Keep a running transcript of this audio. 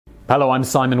Hello, I'm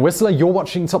Simon Whistler. You're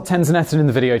watching TopTenzNet, and in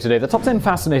the video today, the top 10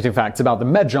 fascinating facts about the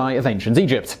Medjay of ancient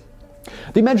Egypt.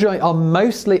 The Medjay are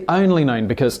mostly only known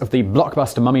because of the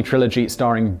blockbuster Mummy trilogy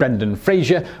starring Brendan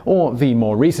Fraser, or the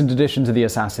more recent addition to the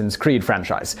Assassin's Creed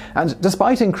franchise. And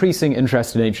despite increasing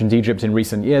interest in ancient Egypt in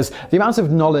recent years, the amount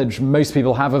of knowledge most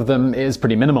people have of them is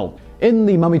pretty minimal. In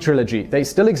the Mummy trilogy, they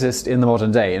still exist in the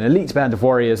modern day, an elite band of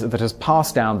warriors that has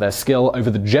passed down their skill over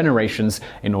the generations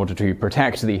in order to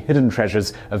protect the hidden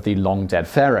treasures of the long-dead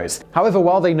pharaohs. However,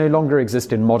 while they no longer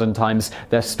exist in modern times,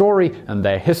 their story and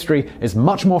their history is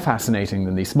much more fascinating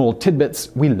than the small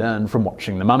tidbits we learn from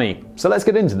watching The Mummy. So let's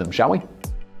get into them, shall we?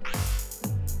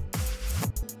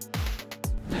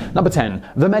 Number 10.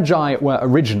 The Medjay were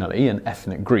originally an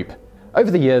ethnic group. Over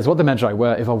the years, what the Medjay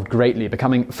were evolved greatly,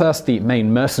 becoming first the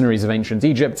main mercenaries of ancient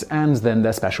Egypt and then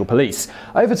their special police.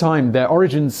 Over time, their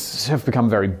origins have become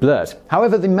very blurred.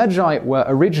 However, the Medjay were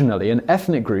originally an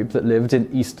ethnic group that lived in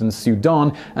eastern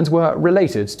Sudan and were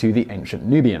related to the ancient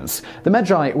Nubians. The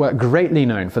Medjay were greatly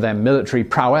known for their military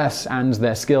prowess and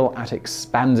their skill at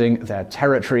expanding their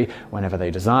territory whenever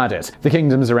they desired it. The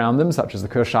kingdoms around them, such as the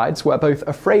Kushites, were both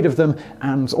afraid of them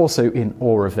and also in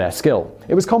awe of their skill.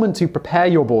 It was common to prepare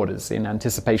your borders in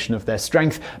anticipation of their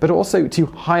strength, but also to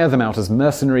hire them out as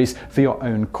mercenaries for your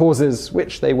own causes,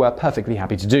 which they were perfectly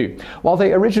happy to do. While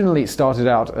they originally started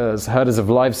out as herders of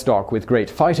livestock with great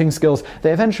fighting skills,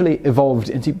 they eventually evolved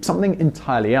into something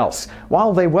entirely else.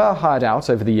 While they were hired out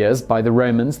over the years by the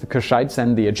Romans, the Kushites,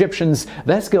 and the Egyptians,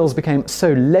 their skills became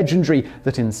so legendary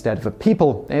that instead of a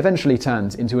people, they eventually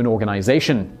turned into an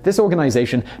organization. This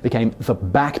organization became the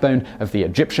backbone of the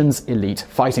Egyptians' elite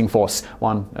fighting force,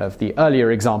 one of the earlier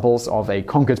examples of a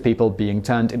conquered people being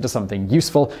turned into something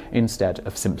useful instead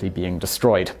of simply being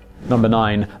destroyed. Number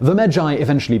 9. The Medjay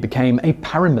eventually became a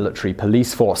paramilitary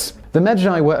police force. The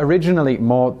Medjay were originally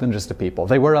more than just a people.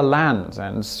 They were a land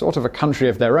and sort of a country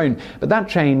of their own, but that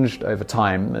changed over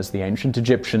time as the ancient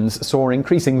Egyptians saw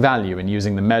increasing value in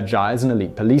using the Medjay as an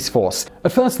elite police force.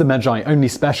 At first, the Medjay only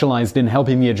specialized in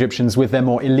helping the Egyptians with their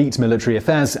more elite military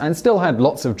affairs and still had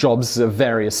lots of jobs of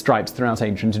various stripes throughout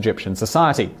ancient Egyptian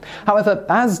society. However,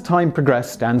 as time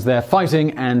progressed and their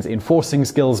fighting and enforcing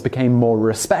skills became more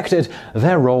respected,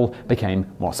 their role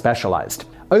became more specialized.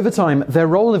 Over time, their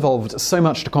role evolved so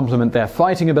much to complement their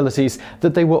fighting abilities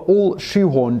that they were all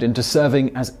shoehorned into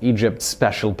serving as Egypt's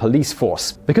special police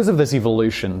force. Because of this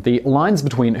evolution, the lines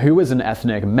between who was an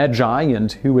ethnic Medjay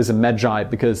and who was a Medjay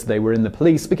because they were in the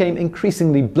police became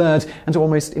increasingly blurred and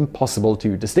almost impossible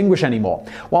to distinguish anymore.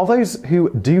 While those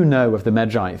who do know of the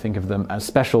Medjay think of them as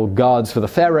special guards for the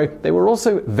pharaoh, they were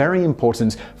also very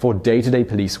important for day-to-day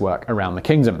police work around the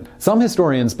kingdom. Some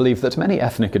historians believe that many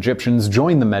ethnic Egyptians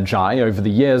joined the Medjay over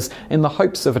the years in the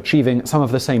hopes of achieving some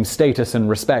of the same status and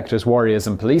respect as warriors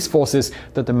and police forces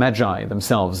that the Medjay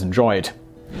themselves enjoyed.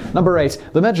 Number 8.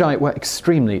 The Medjay were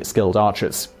extremely skilled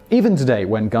archers. Even today,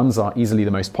 when guns are easily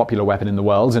the most popular weapon in the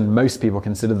world and most people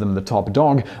consider them the top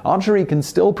dog, archery can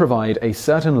still provide a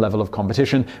certain level of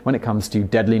competition when it comes to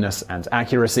deadliness and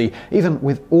accuracy, even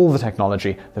with all the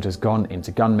technology that has gone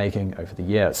into gun making over the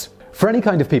years. For any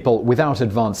kind of people without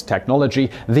advanced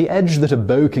technology, the edge that a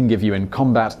bow can give you in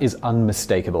combat is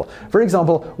unmistakable. For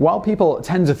example, while people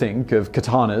tend to think of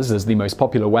katanas as the most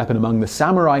popular weapon among the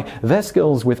samurai, their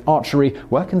skills with archery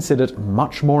were considered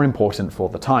much more important for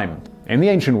the time. In the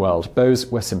ancient world, bows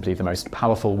were simply the most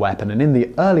powerful weapon, and in the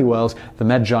early world, the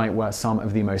Medjay were some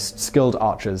of the most skilled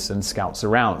archers and scouts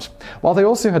around. While they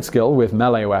also had skill with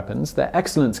melee weapons, their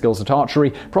excellent skills at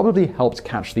archery probably helped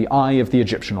catch the eye of the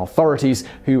Egyptian authorities,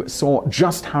 who saw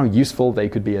just how useful they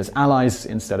could be as allies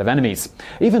instead of enemies.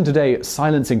 Even today,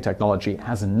 silencing technology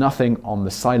has nothing on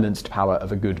the silenced power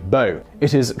of a good bow.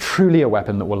 It is truly a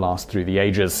weapon that will last through the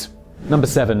ages. Number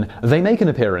 7. They make an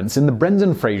appearance in the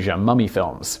Brendan Fraser Mummy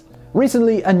films.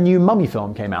 Recently, a new Mummy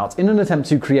film came out in an attempt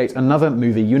to create another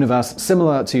movie universe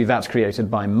similar to that created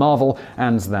by Marvel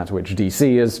and that which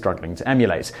DC is struggling to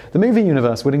emulate. The movie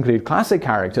universe would include classic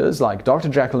characters like Dr.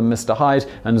 Jekyll and Mr. Hyde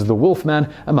and the Wolfman,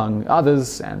 among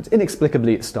others, and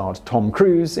inexplicably starred Tom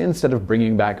Cruise instead of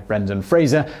bringing back Brendan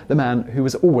Fraser, the man who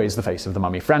was always the face of the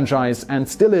Mummy franchise and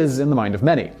still is in the mind of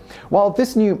many. While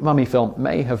this new Mummy film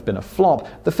may have been a flop,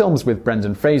 the films with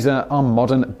Brendan Fraser are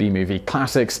modern B-movie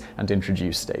classics and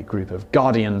introduced a group group of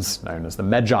guardians known as the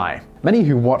Medjay. Many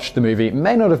who watched the movie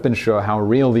may not have been sure how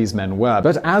real these men were,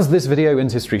 but as this video in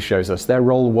history shows us, their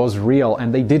role was real,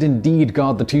 and they did indeed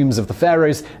guard the tombs of the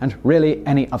pharaohs and really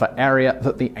any other area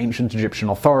that the ancient Egyptian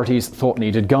authorities thought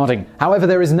needed guarding. However,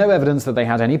 there is no evidence that they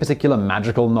had any particular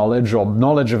magical knowledge or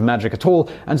knowledge of magic at all,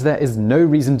 and there is no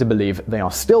reason to believe they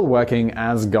are still working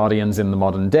as guardians in the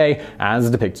modern day, as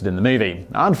depicted in the movie.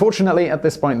 Unfortunately, at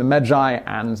this point, the Medjay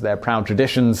and their proud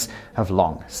traditions have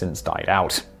long since died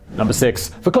out. Number 6.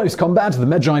 For close combat, the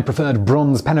Medjay preferred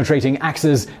bronze-penetrating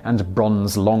axes and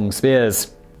bronze long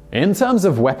spears. In terms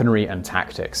of weaponry and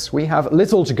tactics, we have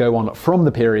little to go on from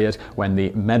the period when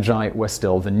the Medjay were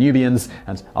still the Nubians,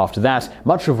 and after that,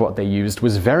 much of what they used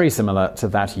was very similar to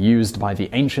that used by the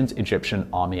ancient Egyptian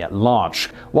army at large.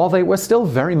 While they were still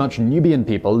very much Nubian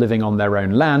people living on their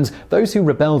own land, those who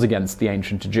rebelled against the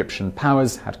ancient Egyptian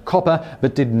powers had copper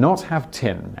but did not have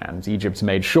tin, and Egypt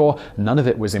made sure none of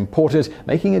it was imported,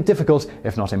 making it difficult,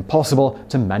 if not impossible,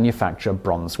 to manufacture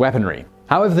bronze weaponry.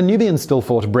 However, the Nubians still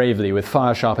fought bravely with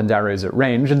fire-sharpened arrows at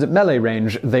range, and at melee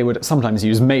range they would sometimes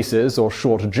use maces or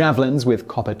short javelins with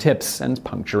copper tips and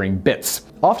puncturing bits.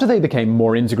 After they became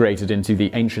more integrated into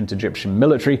the ancient Egyptian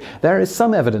military, there is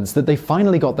some evidence that they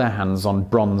finally got their hands on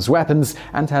bronze weapons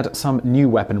and had some new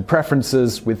weapon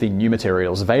preferences with the new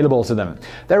materials available to them.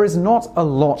 There is not a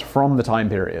lot from the time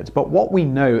period, but what we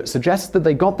know suggests that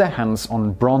they got their hands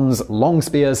on bronze long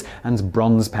spears and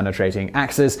bronze penetrating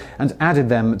axes and added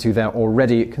them to their already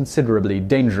considerably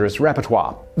dangerous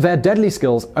repertoire. Their deadly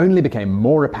skills only became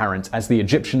more apparent as the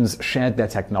Egyptians shared their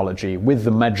technology with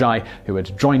the Medjay, who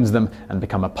had joined them and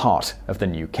become a part of the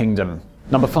new kingdom.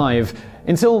 Number 5.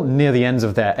 Until near the end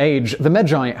of their age, the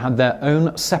Medjay had their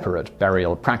own separate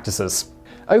burial practices.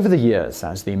 Over the years,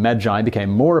 as the Medjay became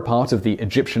more a part of the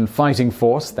Egyptian fighting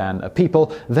force than a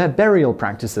people, their burial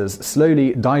practices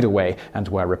slowly died away and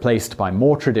were replaced by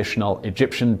more traditional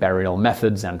Egyptian burial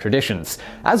methods and traditions.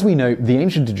 As we know, the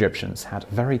ancient Egyptians had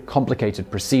very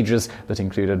complicated procedures that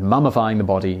included mummifying the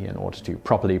body in order to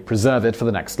properly preserve it for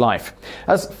the next life.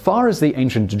 As far as the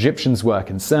ancient Egyptians were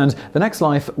concerned, the next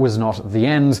life was not the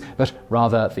end, but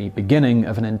rather the beginning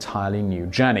of an entirely new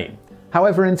journey.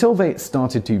 However, until they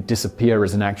started to disappear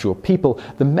as an actual people,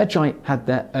 the Medjay had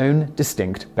their own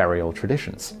distinct burial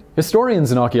traditions.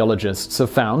 Historians and archaeologists have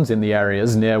found, in the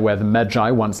areas near where the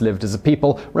Medjay once lived as a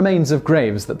people, remains of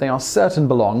graves that they are certain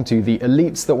belong to the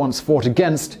elites that once fought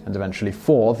against, and eventually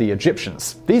for, the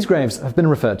Egyptians. These graves have been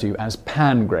referred to as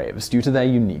pan graves due to their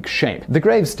unique shape. The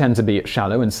graves tend to be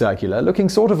shallow and circular, looking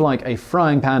sort of like a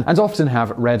frying pan, and often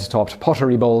have red-topped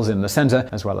pottery bowls in the center,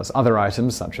 as well as other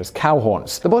items such as cow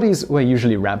horns. The bodies were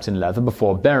usually wrapped in leather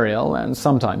before burial, and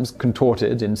sometimes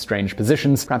contorted in strange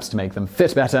positions, perhaps to make them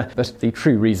fit better, but the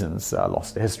true reasons are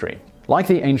lost to history. Like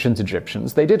the ancient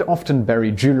Egyptians, they did often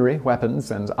bury jewelry,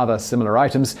 weapons, and other similar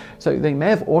items, so they may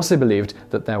have also believed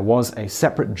that there was a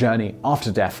separate journey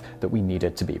after death that we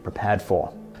needed to be prepared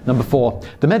for. Number 4.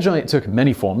 The Medjay took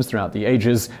many forms throughout the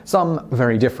ages, some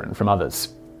very different from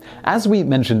others. As we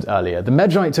mentioned earlier, the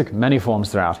Medjay took many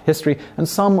forms throughout history, and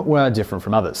some were different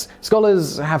from others.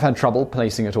 Scholars have had trouble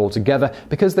placing it all together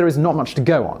because there is not much to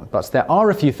go on, but there are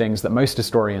a few things that most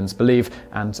historians believe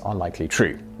and are likely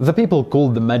true. The people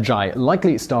called the Medjay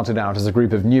likely started out as a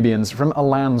group of Nubians from a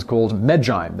land called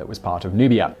Medjay that was part of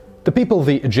Nubia. The people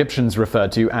the Egyptians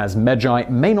referred to as Medjay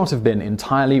may not have been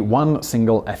entirely one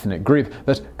single ethnic group,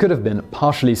 but could have been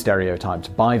partially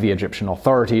stereotyped by the Egyptian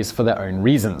authorities for their own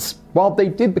reasons. While they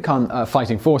did become a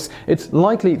fighting force, it's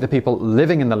likely the people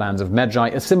living in the lands of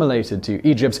Medjay assimilated to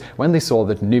Egypt when they saw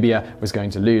that Nubia was going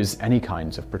to lose any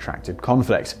kind of protracted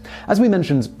conflict. As we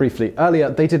mentioned briefly earlier,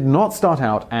 they did not start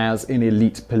out as an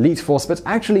elite police force, but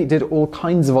actually did all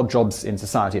kinds of odd jobs in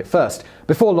society at first.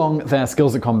 Before long, their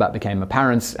skills at combat became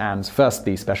apparent, and first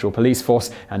the special police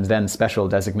force and then special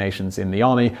designations in the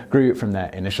army grew from their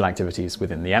initial activities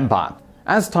within the empire.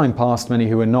 As time passed, many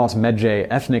who were not Medjay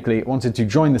ethnically wanted to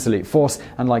join this elite force,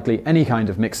 and likely any kind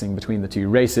of mixing between the two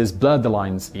races blurred the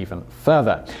lines even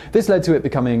further. This led to it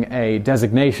becoming a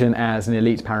designation as an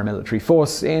elite paramilitary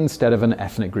force instead of an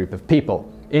ethnic group of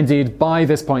people. Indeed, by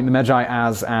this point, the Medjay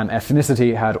as an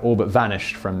ethnicity had all but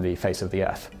vanished from the face of the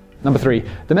earth. Number 3.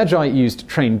 The Medjay used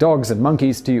trained dogs and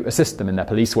monkeys to assist them in their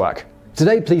police work.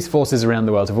 Today, police forces around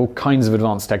the world have all kinds of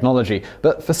advanced technology,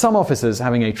 but for some officers,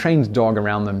 having a trained dog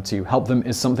around them to help them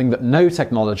is something that no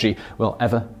technology will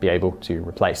ever be able to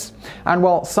replace. And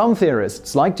while some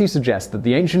theorists like to suggest that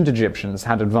the ancient Egyptians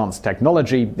had advanced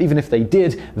technology, even if they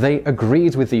did, they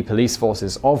agreed with the police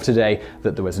forces of today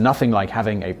that there was nothing like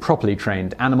having a properly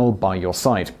trained animal by your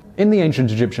side. In the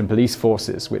ancient Egyptian police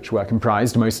forces, which were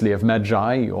comprised mostly of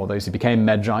Medjay, or those who became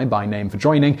Medjay by name for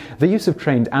joining, the use of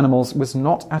trained animals was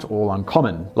not at all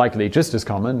uncommon, likely just as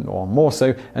common, or more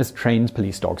so, as trained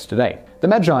police dogs today. The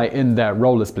Medjay in their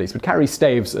role as police would carry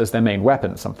staves as their main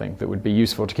weapon, something that would be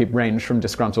useful to keep range from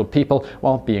disgruntled people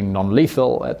while being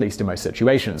non-lethal, at least in most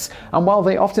situations. And while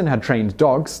they often had trained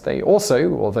dogs, they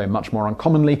also, although much more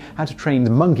uncommonly, had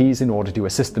trained monkeys in order to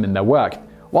assist them in their work.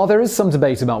 While there is some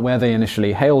debate about where they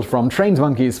initially hailed from, trained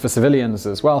monkeys for civilians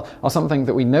as well are something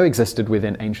that we know existed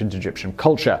within ancient Egyptian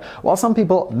culture. While some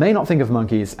people may not think of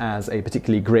monkeys as a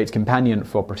particularly great companion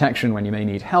for protection when you may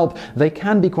need help, they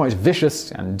can be quite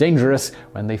vicious and dangerous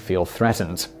when they feel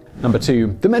threatened. Number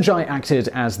 2. The Medjay acted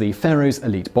as the Pharaoh's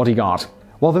elite bodyguard.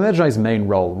 While the Medjay's main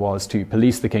role was to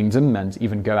police the kingdom and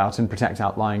even go out and protect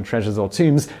outlying treasures or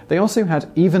tombs, they also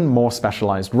had even more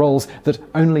specialized roles that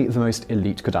only the most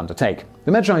elite could undertake.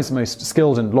 The Medjay's most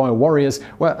skilled and loyal warriors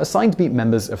were assigned to be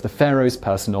members of the Pharaoh's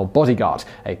personal bodyguard,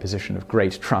 a position of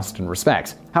great trust and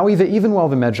respect. However, even while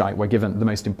the Medjay were given the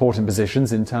most important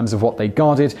positions in terms of what they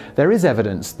guarded, there is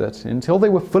evidence that until they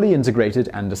were fully integrated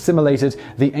and assimilated,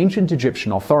 the ancient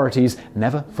Egyptian authorities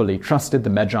never fully trusted the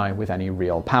Medjay with any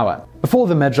real power. Before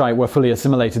the Medjay were fully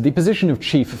assimilated, the position of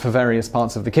chief for various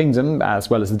parts of the kingdom, as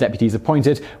well as the deputies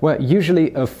appointed, were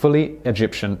usually of fully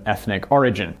Egyptian ethnic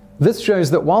origin. This shows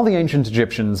that while the ancient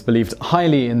Egyptians believed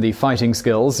highly in the fighting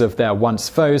skills of their once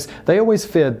foes, they always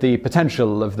feared the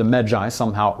potential of the Medjay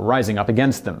somehow rising up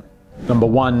against them. Number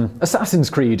 1. Assassin's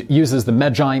Creed uses the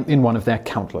Medjay in one of their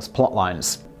countless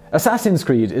plotlines. Assassin's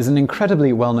Creed is an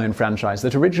incredibly well-known franchise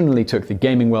that originally took the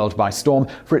gaming world by storm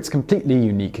for its completely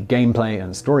unique gameplay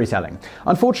and storytelling.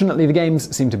 Unfortunately, the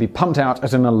games seem to be pumped out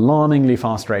at an alarmingly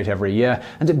fast rate every year,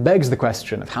 and it begs the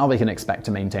question of how they can expect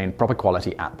to maintain proper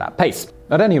quality at that pace.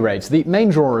 At any rate, the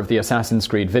main draw of the Assassin's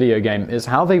Creed video game is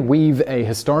how they weave a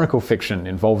historical fiction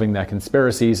involving their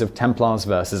conspiracies of Templars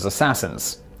versus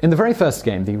Assassins. In the very first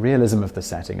game, the realism of the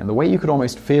setting and the way you could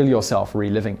almost feel yourself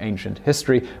reliving ancient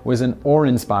history was an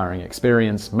awe-inspiring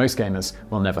experience most gamers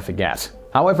will never forget.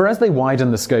 However, as they widen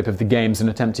the scope of the games and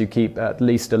attempt to keep at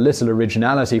least a little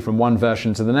originality from one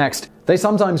version to the next, they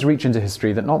sometimes reach into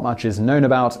history that not much is known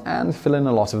about and fill in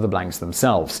a lot of the blanks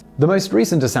themselves. The most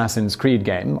recent Assassin's Creed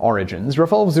game, Origins,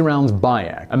 revolves around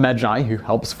Bayek, a Medjay who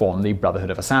helps form the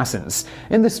Brotherhood of Assassins.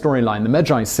 In this storyline, the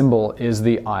Medjay symbol is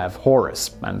the Eye of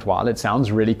Horus, and while it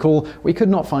sounds really cool, we could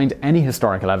not find any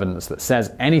historical evidence that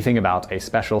says anything about a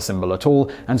special symbol at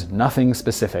all, and nothing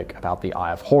specific about the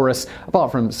Eye of Horus,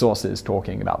 apart from sources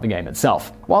talking about the game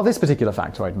itself. While this particular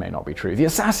factoid may not be true, the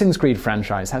Assassin's Creed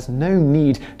franchise has no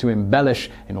need to embellish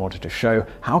in order to show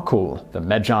how cool the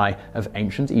Medjay of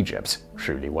ancient Egypt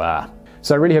truly were.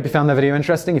 So I really hope you found that video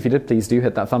interesting. If you did, please do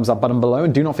hit that thumbs up button below,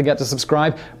 and do not forget to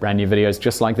subscribe. Brand new videos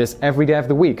just like this every day of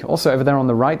the week. Also over there on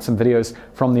the right, some videos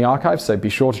from the archive, so be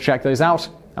sure to check those out.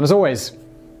 And as always,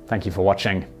 thank you for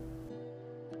watching.